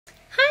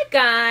Hi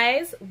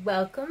guys,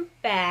 welcome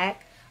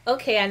back.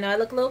 Okay, I know I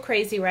look a little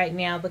crazy right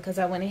now because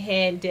I went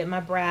ahead and did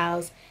my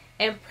brows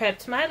and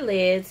prepped my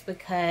lids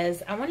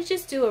because I want to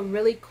just do a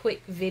really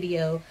quick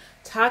video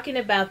talking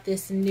about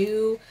this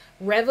new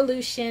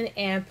Revolution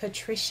and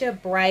Patricia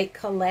Bright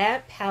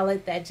collab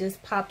palette that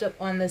just popped up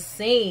on the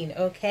scene.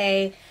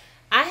 Okay,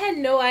 I had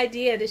no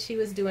idea that she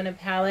was doing a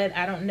palette.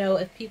 I don't know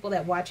if people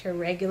that watch her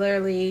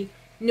regularly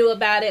knew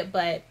about it,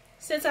 but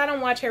since I don't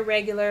watch her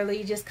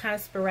regularly, just kind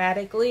of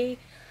sporadically,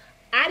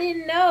 I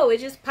didn't know. It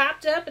just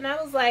popped up and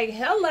I was like,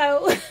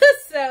 hello.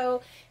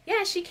 So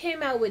yeah, she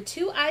came out with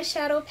 2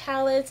 eyeshadow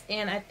palettes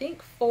and I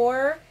think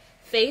 4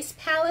 face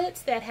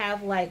palettes that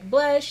have like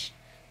blush,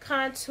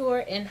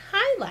 contour, and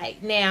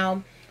highlight.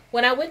 Now,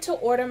 when I went to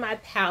order my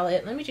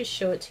palette, let me just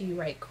show it to you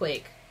right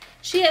quick.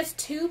 She has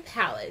 2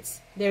 palettes.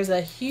 There's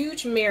a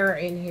huge mirror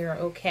in here,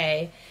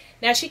 okay?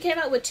 Now, she came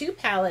out with 2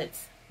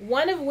 palettes,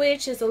 one of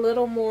which is a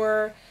little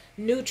more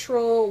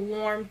neutral,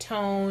 warm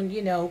tone,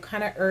 you know,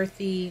 kind of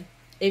earthy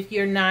if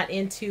you're not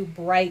into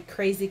bright,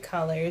 crazy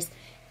colors.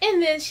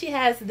 And then she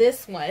has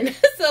this one.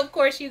 So, of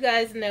course, you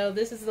guys know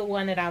this is the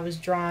one that I was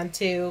drawn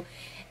to.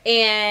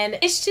 And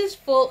it's just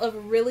full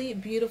of really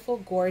beautiful,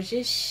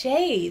 gorgeous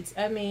shades.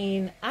 I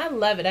mean, I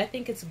love it. I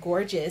think it's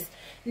gorgeous.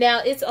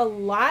 Now, it's a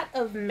lot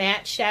of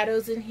matte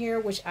shadows in here,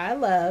 which I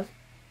love.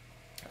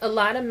 A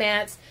lot of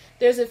mattes.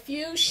 There's a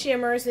few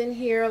shimmers in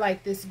here,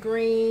 like this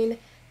green,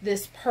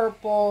 this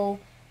purple,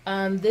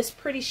 this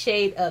pretty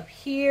shade up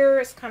here.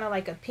 It's kind of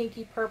like a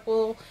pinky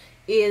purple,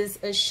 is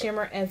a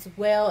shimmer as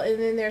well. And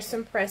then there's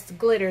some pressed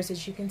glitters,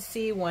 as you can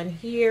see, one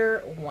here,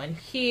 one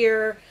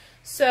here.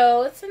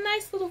 So it's a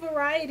nice little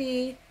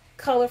variety,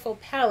 colorful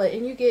palette,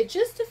 and you get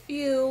just a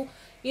few,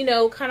 you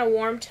know, kind of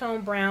warm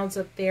tone browns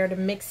up there to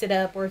mix it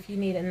up, or if you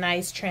need a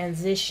nice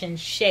transition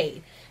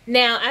shade.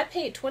 Now, I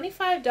paid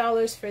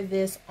 $25 for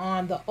this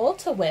on the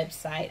Ulta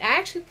website. I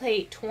actually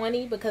paid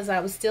 $20 because I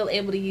was still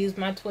able to use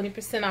my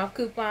 20% off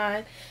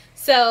coupon.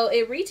 So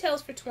it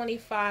retails for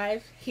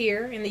 $25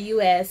 here in the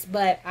US,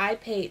 but I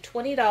paid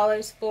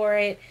 $20 for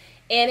it.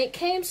 And it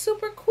came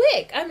super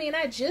quick. I mean,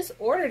 I just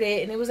ordered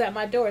it and it was at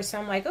my door. So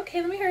I'm like,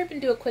 okay, let me hurry up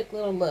and do a quick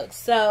little look.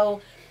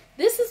 So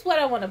this is what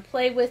I want to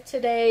play with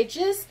today.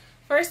 Just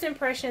first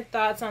impression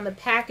thoughts on the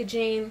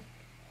packaging.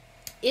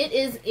 It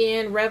is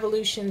in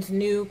Revolution's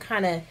new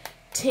kind of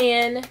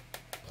tin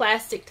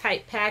plastic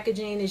type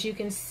packaging. As you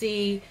can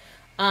see,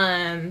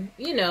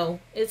 you know,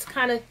 it's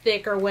kind of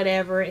thick or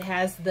whatever. It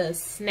has the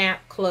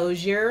snap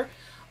closure.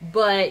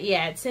 But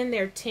yeah, it's in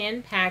their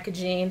tin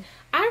packaging.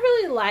 I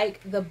really like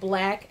the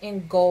black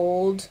and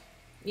gold,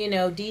 you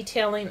know,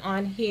 detailing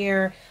on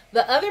here.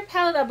 The other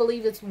palette, I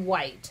believe it's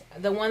white.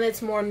 The one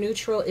that's more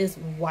neutral is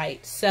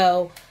white.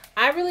 So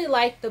I really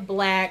like the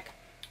black.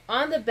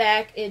 On the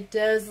back, it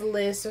does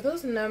list, are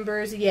those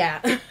numbers?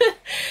 Yeah.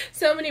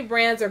 So many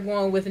brands are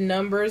going with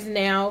numbers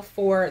now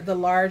for the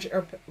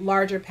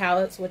larger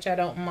palettes, which I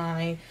don't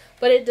mind.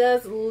 But it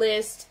does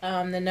list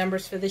the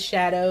numbers for the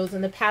shadows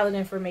and the palette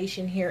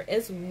information here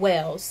as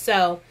well.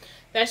 So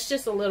that's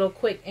just a little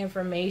quick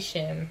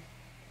information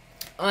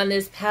on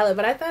this palette.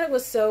 But I thought it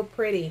was so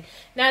pretty.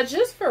 Now,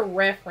 just for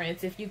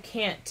reference, if you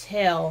can't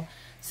tell,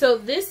 so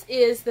this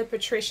is the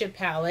Patricia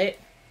palette.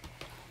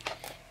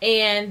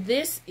 And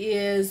this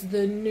is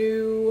the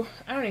new,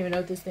 I don't even know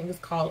what this thing is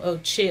called. Oh,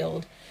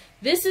 Chilled.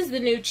 This is the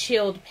new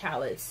Chilled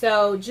palette.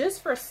 So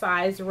just for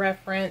size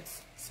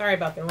reference, sorry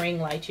about the ring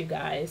light, you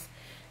guys.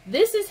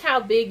 This is how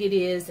big it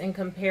is in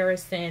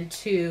comparison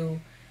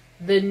to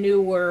the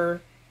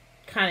newer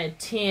kind of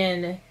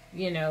tin,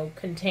 you know,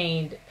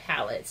 contained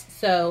palettes.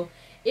 So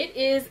it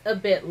is a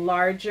bit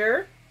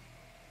larger,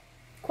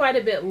 quite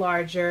a bit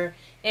larger.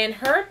 And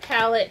her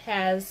palette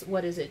has,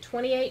 what is it,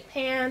 28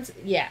 pans?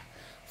 Yeah.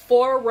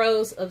 4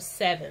 rows of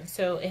 7,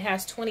 so it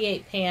has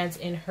 28 pans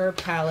in her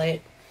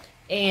palette.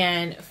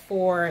 And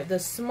for the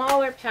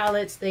smaller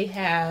palettes, they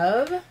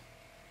have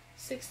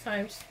 6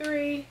 times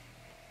 3,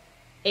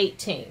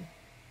 18.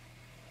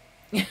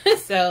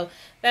 So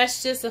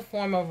that's just a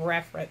form of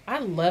reference. I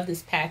love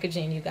this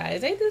packaging, you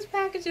guys. Ain't this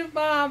packaging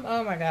bomb?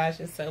 Oh my gosh,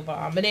 it's so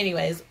bomb. But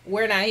anyways,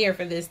 we're not here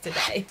for this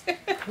today.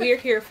 We're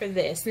here for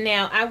this.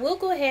 Now, I will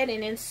go ahead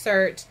and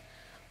insert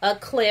a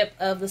clip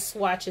of the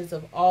swatches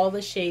of all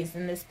the shades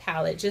in this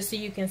palette, just so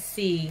you can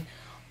see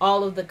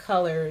all of the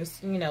colors,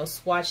 you know,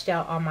 swatched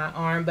out on my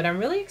arm. But I'm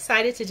really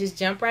excited to just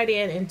jump right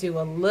in and do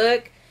a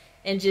look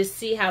and just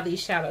see how these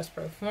shadows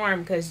perform,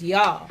 because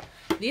y'all,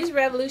 these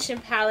Revolution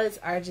palettes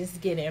are just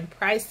getting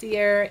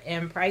pricier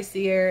and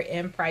pricier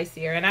and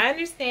pricier. And I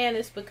understand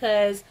it's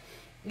because,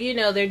 you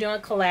know, they're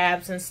doing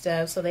collabs and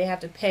stuff, so they have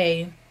to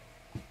pay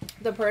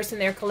the person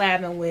they're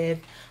collabing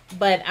with.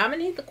 But I'm gonna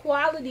need the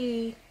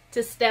quality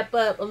to step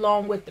up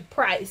along with the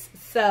price.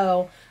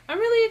 So I'm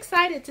really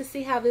excited to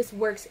see how this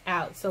works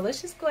out. So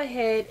let's just go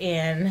ahead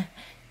and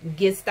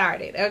get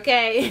started,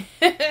 okay?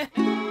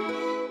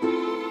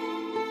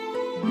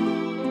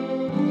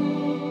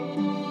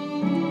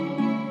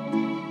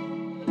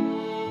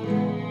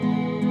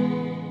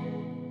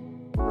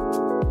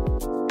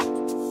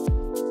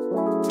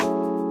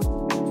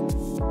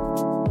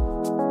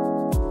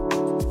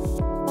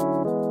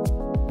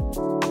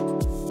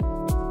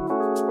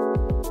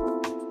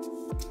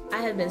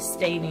 been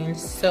staining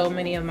so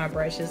many of my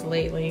brushes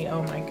lately.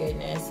 Oh my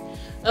goodness.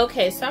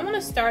 Okay, so I'm going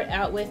to start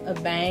out with a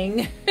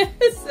bang.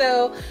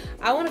 So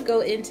I want to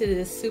go into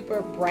this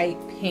super bright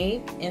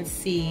pink and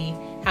see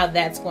how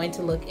that's going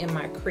to look in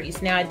my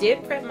crease. Now I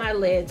did prep my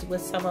lids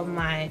with some of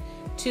my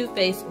Too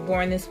Faced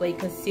Born This Way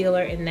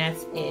concealer, and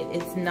that's it.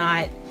 It's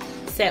not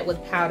set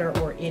with powder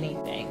or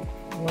anything.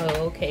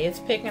 Whoa, okay, it's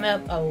picking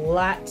up a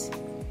lot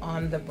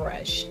on the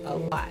brush, a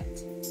lot.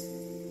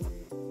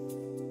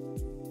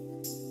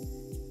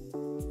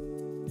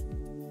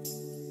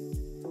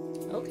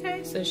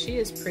 Okay, so she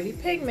is pretty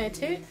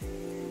pigmented.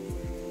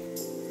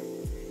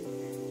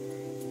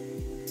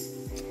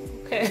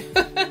 Okay,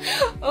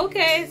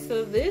 okay,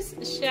 so this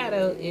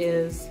shadow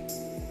is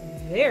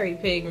very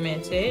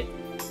pigmented,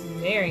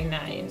 very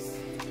nice.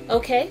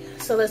 Okay,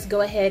 so let's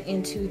go ahead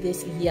into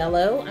this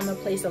yellow. I'm gonna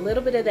place a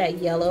little bit of that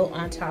yellow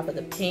on top of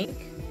the pink.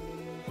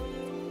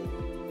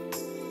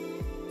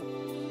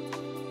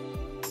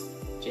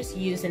 Just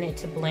using it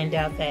to blend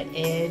out that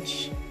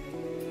edge.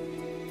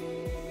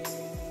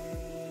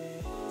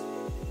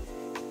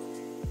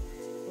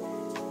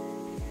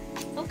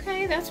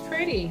 Okay, that's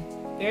pretty,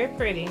 very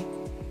pretty.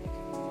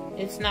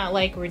 It's not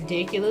like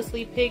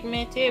ridiculously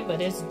pigmented,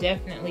 but it's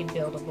definitely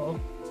buildable.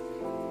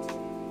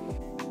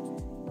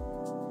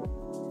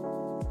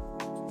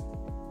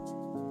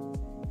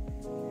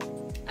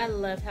 I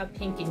love how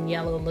pink and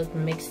yellow look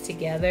mixed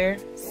together.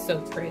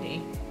 So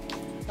pretty.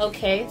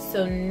 Okay,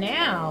 so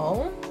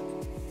now,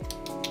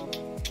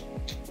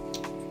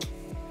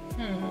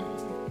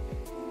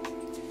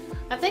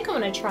 I think I'm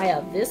gonna try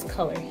out this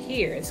color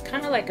here. It's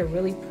kind of like a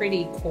really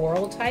pretty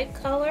coral type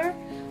color.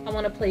 I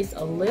want to place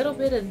a little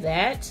bit of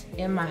that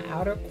in my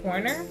outer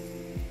corner,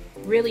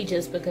 really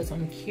just because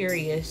I'm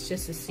curious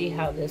just to see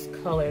how this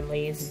color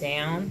lays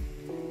down,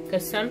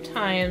 because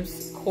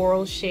sometimes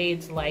coral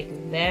shades like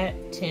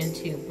that tend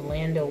to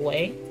blend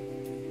away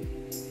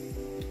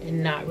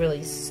and not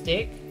really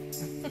stick.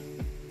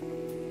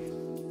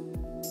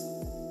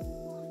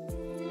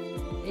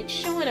 It's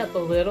showing up a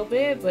little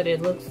bit, but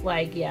it looks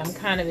like, yeah, I'm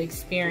kind of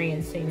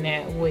experiencing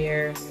that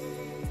where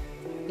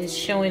it's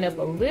showing up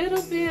a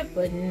little bit,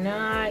 but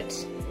not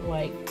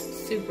like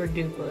super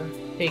duper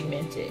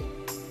pigmented.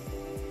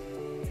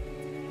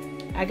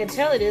 I can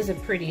tell it is a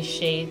pretty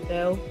shade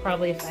though.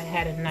 Probably if I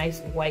had a nice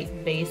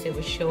white base, it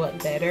would show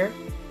up better.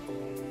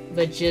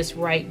 But just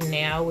right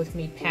now, with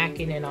me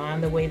packing it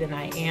on the way that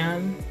I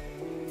am,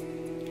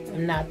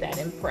 I'm not that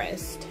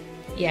impressed.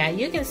 Yeah,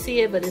 you can see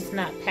it, but it's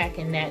not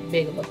packing that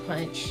big of a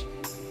punch.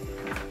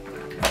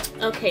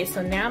 Okay,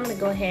 so now I'm gonna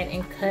go ahead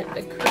and cut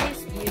the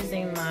crease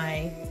using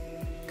my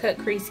cut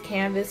crease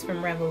canvas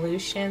from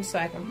Revolution so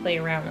I can play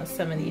around with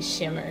some of these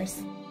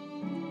shimmers.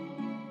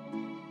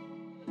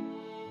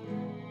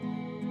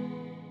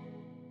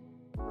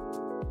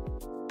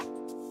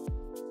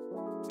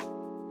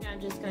 Now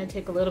I'm just going to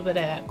take a little bit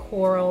of that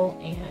coral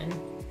and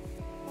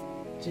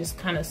just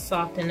kind of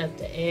soften up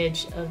the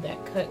edge of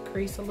that cut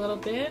crease a little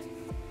bit.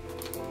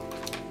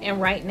 And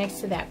right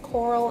next to that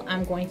coral,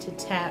 I'm going to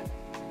tap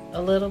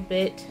a little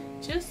bit,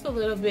 just a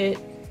little bit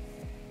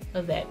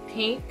of that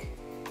pink.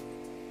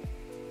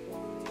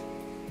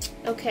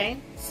 Okay,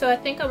 so I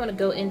think I'm gonna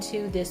go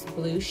into this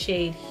blue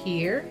shade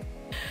here.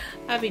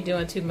 I'll be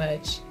doing too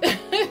much.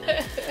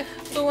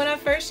 But when I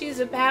first use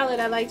a palette,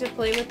 I like to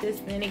play with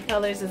as many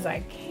colors as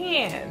I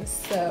can.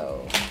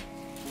 So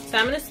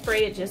I'm gonna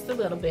spray it just a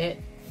little bit.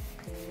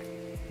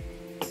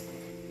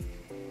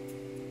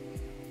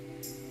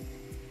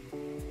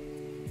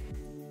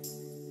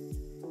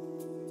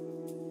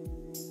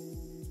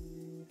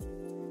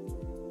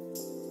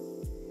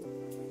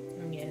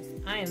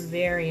 I am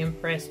very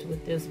impressed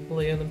with this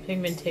blue. The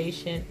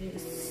pigmentation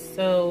is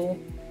so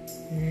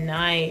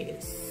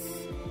nice.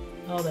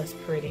 Oh, that's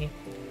pretty.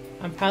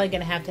 I'm probably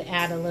gonna have to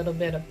add a little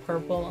bit of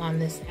purple on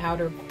this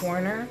outer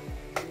corner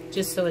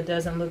just so it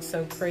doesn't look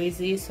so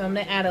crazy. So I'm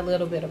gonna add a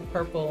little bit of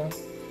purple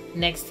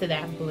next to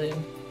that blue.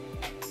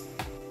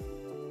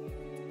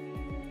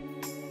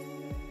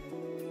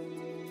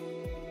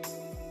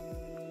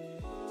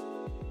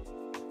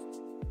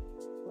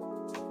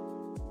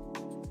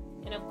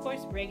 And of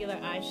course, regular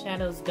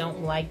eyeshadows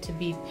don't like to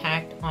be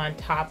packed on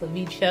top of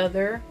each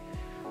other.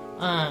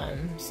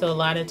 So a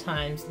lot of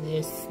times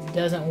this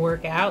doesn't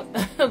work out,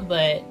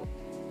 but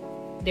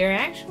they're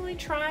actually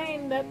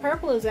trying, that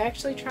purple is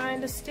actually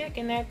trying to stick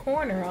in that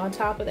corner on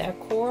top of that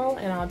coral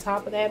and on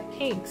top of that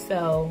pink.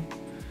 So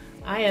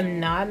I am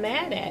not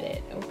mad at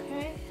it,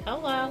 okay?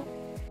 Hello.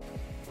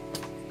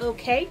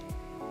 Okay,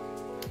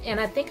 and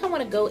I think I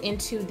want to go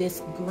into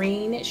this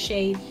green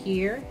shade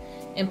here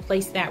and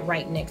place that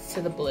right next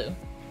to the blue.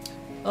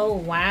 Oh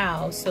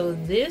wow, so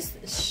this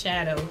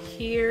shadow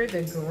here,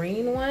 the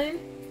green one,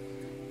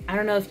 I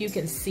don't know if you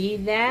can see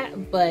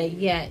that, but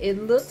yeah,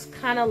 it looks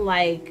kind of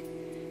like,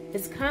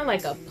 it's kind of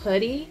like a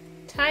putty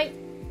type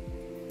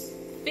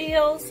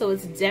feel. So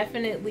it's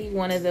definitely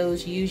one of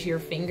those use your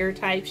finger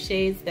type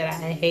shades that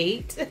I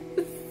hate.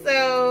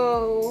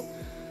 So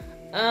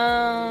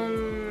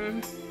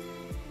I'm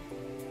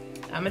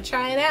gonna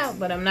try it out,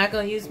 but I'm not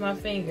gonna use my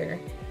finger.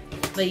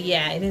 But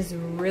yeah, it is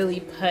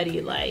really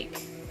putty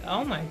like.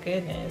 Oh my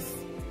goodness.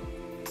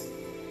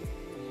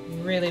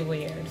 Really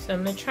weird. So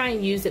I'm going to try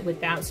and use it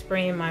without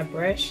spraying my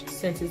brush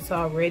since it's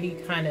already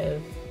kind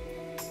of,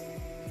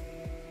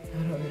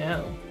 I don't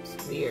know,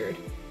 it's weird.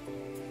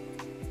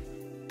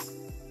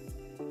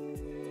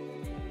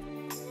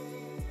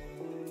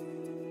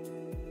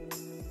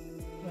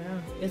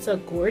 Wow, it's a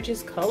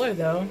gorgeous color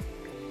though.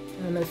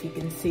 I don't know if you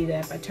can see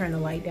that if I turn the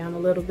light down a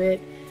little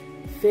bit.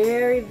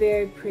 Very,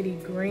 very pretty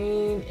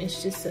green.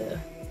 It's just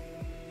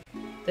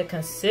the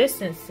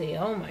consistency,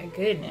 oh my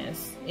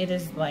goodness. It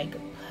is like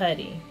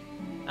putty.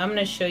 I'm going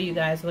to show you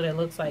guys what it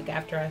looks like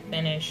after I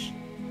finish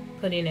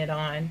putting it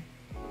on.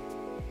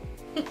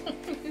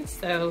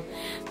 So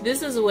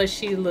this is what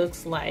she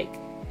looks like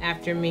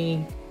after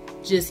me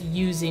just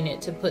using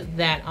it to put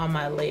that on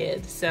my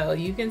lid. So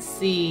you can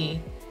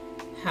see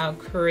how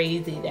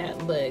crazy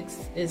that looks.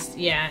 It's,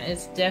 yeah,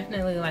 it's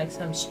definitely like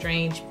some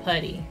strange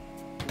putty.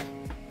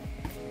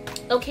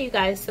 Okay, you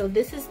guys, so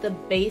this is the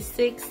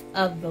basics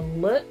of the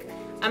look.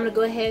 I'm gonna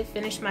go ahead,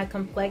 finish my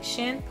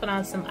complexion, put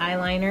on some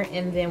eyeliner,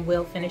 and then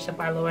we'll finish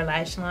up our lower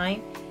lash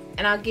line.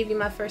 And I'll give you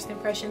my first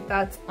impression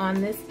thoughts on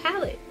this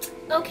palette.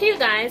 Okay, you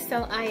guys,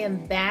 so I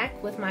am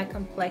back with my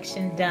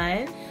complexion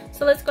done.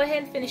 So let's go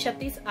ahead and finish up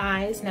these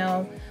eyes.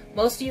 Now,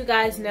 most of you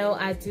guys know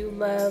I do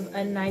love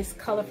a nice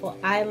colorful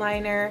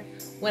eyeliner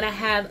when I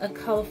have a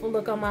colorful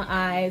look on my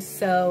eyes.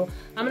 So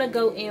I'm gonna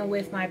go in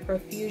with my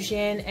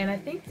Profusion, and I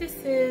think this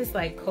is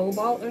like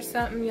cobalt or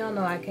something. Y'all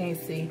know I can't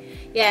see.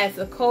 Yeah, it's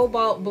a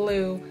cobalt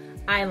blue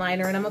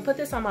eyeliner, and I'm gonna put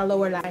this on my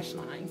lower lash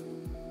line.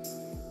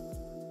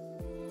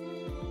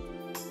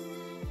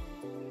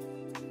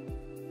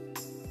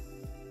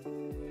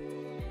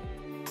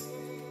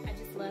 I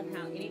just love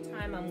how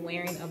anytime I'm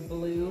wearing a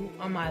blue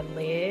on my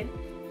lid,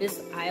 this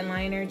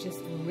eyeliner just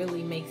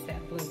really makes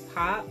that blue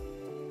pop.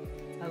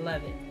 I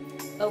love it.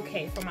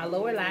 Okay, for my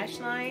lower lash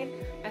line,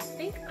 I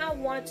think I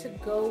want to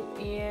go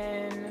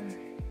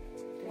in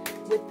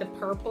with the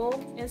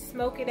purple and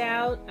smoke it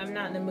out. I'm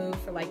not in the mood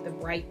for like the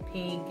bright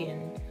pink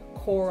and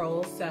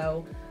coral,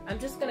 so I'm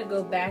just gonna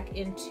go back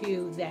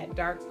into that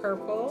dark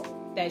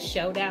purple that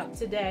showed out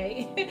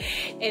today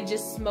and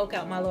just smoke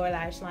out my lower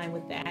lash line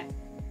with that.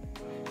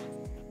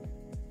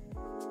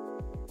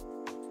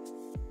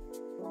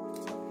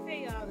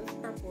 Okay, y'all, this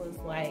purple is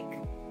like,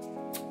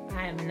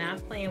 I am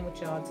not playing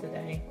with y'all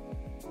today.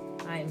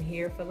 I am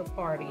here for the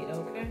party,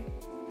 okay?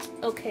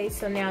 Okay,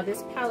 so now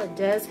this palette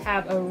does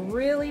have a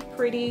really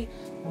pretty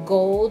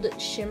gold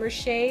shimmer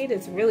shade.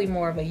 It's really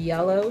more of a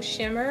yellow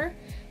shimmer.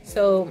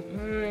 So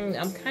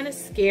I'm kind of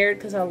scared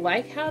because I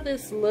like how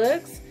this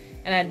looks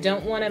and I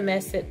don't want to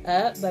mess it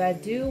up, but I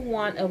do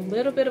want a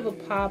little bit of a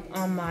pop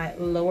on my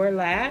lower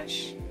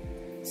lash.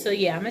 So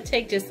yeah, I'm gonna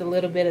take just a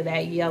little bit of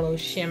that yellow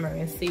shimmer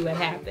and see what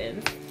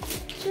happens.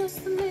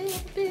 Just a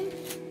little bit,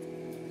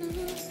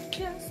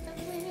 just a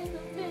little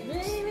bit.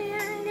 Baby,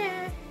 I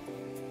got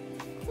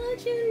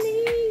what you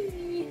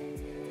need.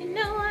 You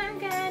know I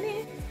got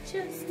it.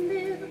 Just a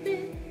little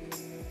bit.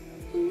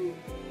 Ooh,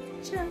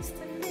 just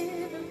a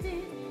little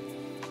bit.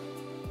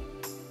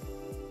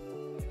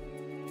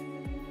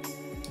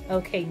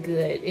 Okay,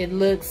 good. It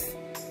looks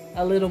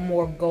a little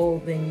more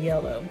gold than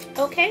yellow.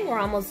 Okay, we're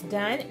almost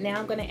done. Now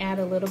I'm going to add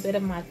a little bit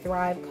of my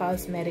Thrive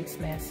Cosmetics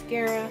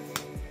mascara.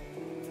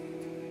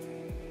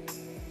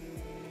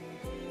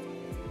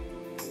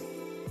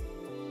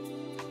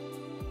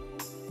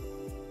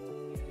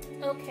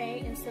 Okay,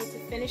 and so to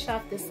finish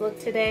off this look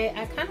today,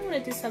 I kind of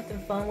want to do something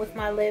fun with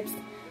my lips.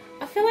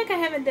 I feel like I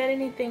haven't done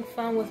anything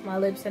fun with my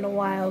lips in a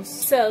while.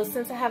 So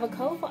since I have a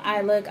colorful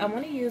eye look, I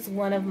want to use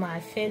one of my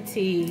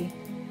Fenty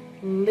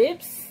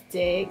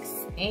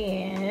lipsticks,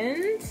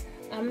 and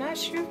I'm not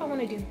sure if I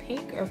want to do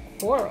pink or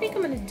coral. I think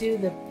I'm going to do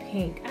the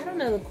pink. I don't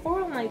know, the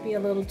coral might be a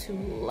little too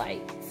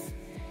light.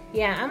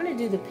 Yeah, I'm going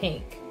to do the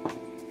pink.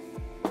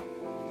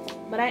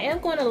 But I am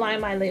going to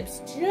line my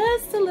lips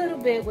just a little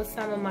bit with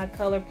some of my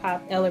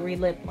ColourPop Ellery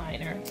lip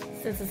liner.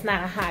 Since it's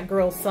not a hot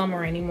girl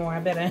summer anymore, I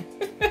better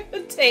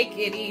take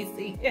it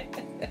easy.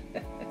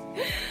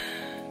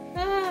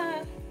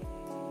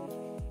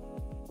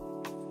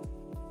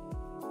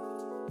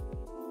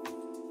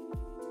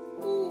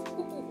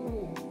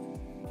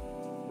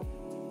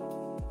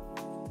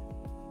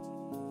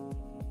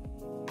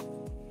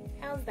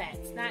 How's that?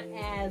 It's not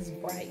as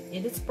bright.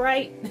 It is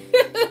bright,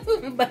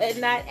 but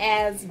not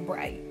as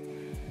bright.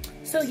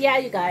 So yeah,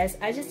 you guys,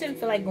 I just didn't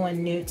feel like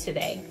going nude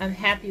today. I'm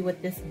happy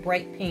with this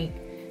bright pink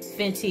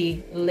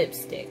Fenty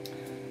lipstick.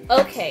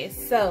 Okay,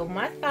 so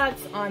my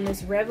thoughts on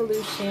this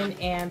Revolution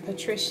and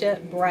Patricia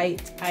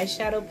Bright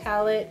eyeshadow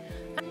palette.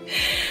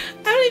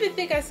 I don't even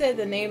think I said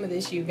the name of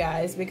this, you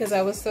guys, because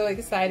I was so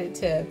excited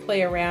to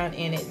play around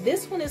in it.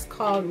 This one is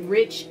called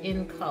Rich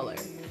in Color.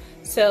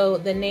 So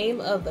the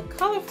name of the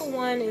colorful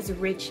one is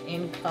Rich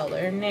in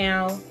Color.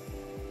 Now,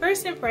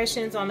 first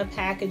impressions on the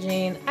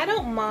packaging, I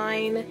don't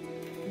mind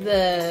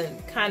the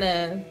kind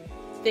of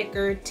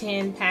thicker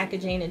tin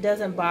packaging. It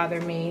doesn't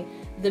bother me.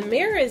 The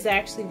mirror is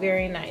actually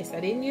very nice.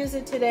 I didn't use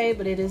it today,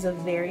 but it is a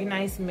very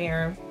nice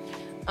mirror.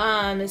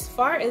 As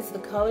far as the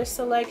color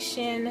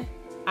selection,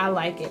 I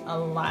like it a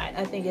lot.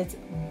 I think it's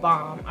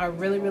bomb. I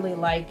really, really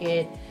like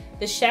it.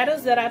 The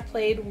shadows that I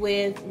played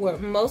with were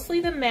mostly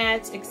the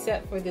mattes,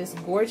 except for this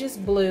gorgeous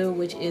blue,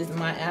 which is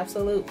my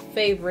absolute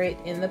favorite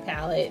in the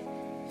palette.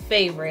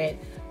 Favorite.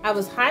 I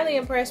was highly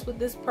impressed with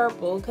this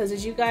purple because,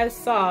 as you guys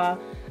saw,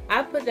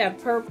 I put that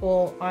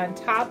purple on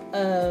top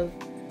of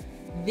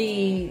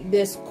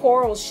this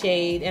coral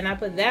shade, and I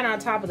put that on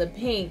top of the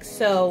pink.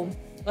 So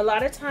a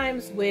lot of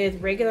times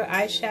with regular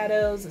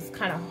eyeshadows, it's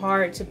kind of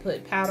hard to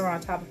put powder on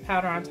top of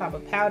powder on top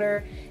of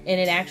powder and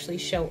it actually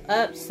show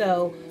up.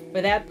 So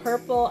for that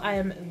purple, I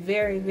am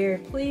very, very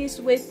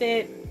pleased with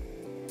it.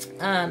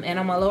 And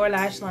on my lower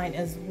lash line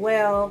as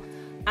well.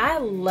 I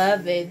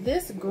love it.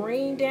 This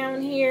green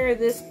down here,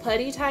 this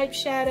putty type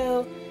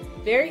shadow,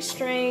 very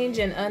strange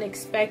and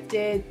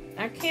unexpected.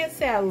 I can't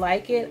say I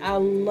like it. I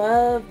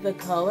love the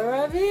color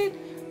of it.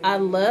 I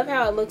love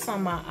how it looks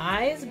on my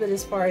eyes, but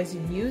as far as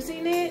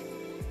using it,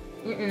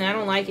 I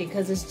don't like it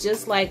because it's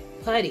just like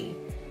putty.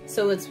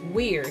 So it's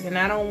weird, and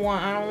I don't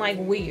like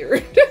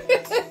weird.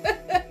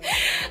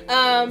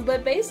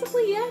 But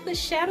basically, yeah, the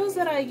shadows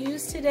that I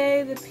used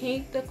today, the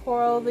pink, the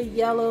coral, the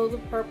yellow, the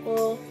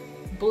purple,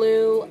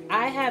 blue,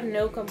 I have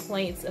no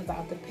complaints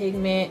about the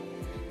pigment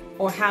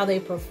or how they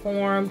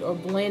performed or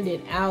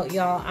blended out,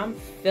 y'all. I'm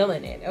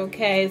feeling it,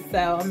 okay?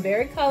 So I'm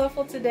very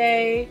colorful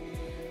today.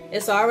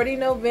 It's already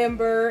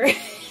November.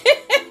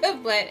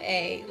 But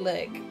hey,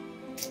 look,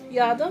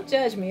 y'all, don't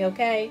judge me,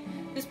 okay?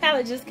 This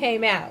palette just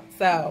came out,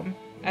 so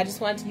I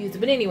just wanted to use it.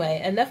 But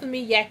anyway, enough of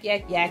me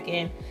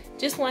yakking.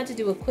 Just wanted to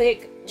do a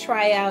quick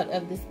tryout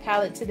of this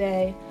palette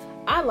today.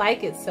 I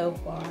like it so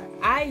far.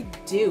 I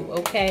do,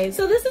 okay?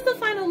 So this is the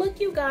final look,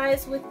 you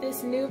guys, with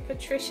this new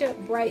Patricia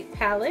Bright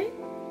palette.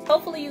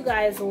 Hopefully you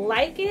guys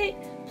like it.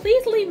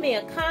 Please leave me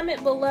a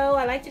comment below.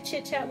 I like to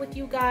chit chat with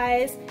you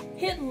guys.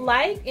 Hit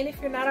like, and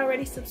if you're not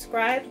already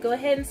subscribed, go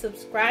ahead and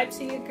subscribe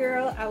to your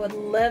girl. I would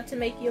love to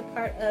make you a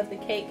part of the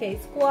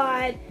KK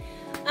squad.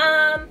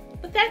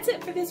 But that's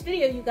it for this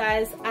video, you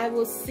guys. I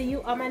will see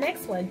you on my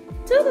next one.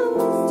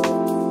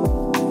 Toodles!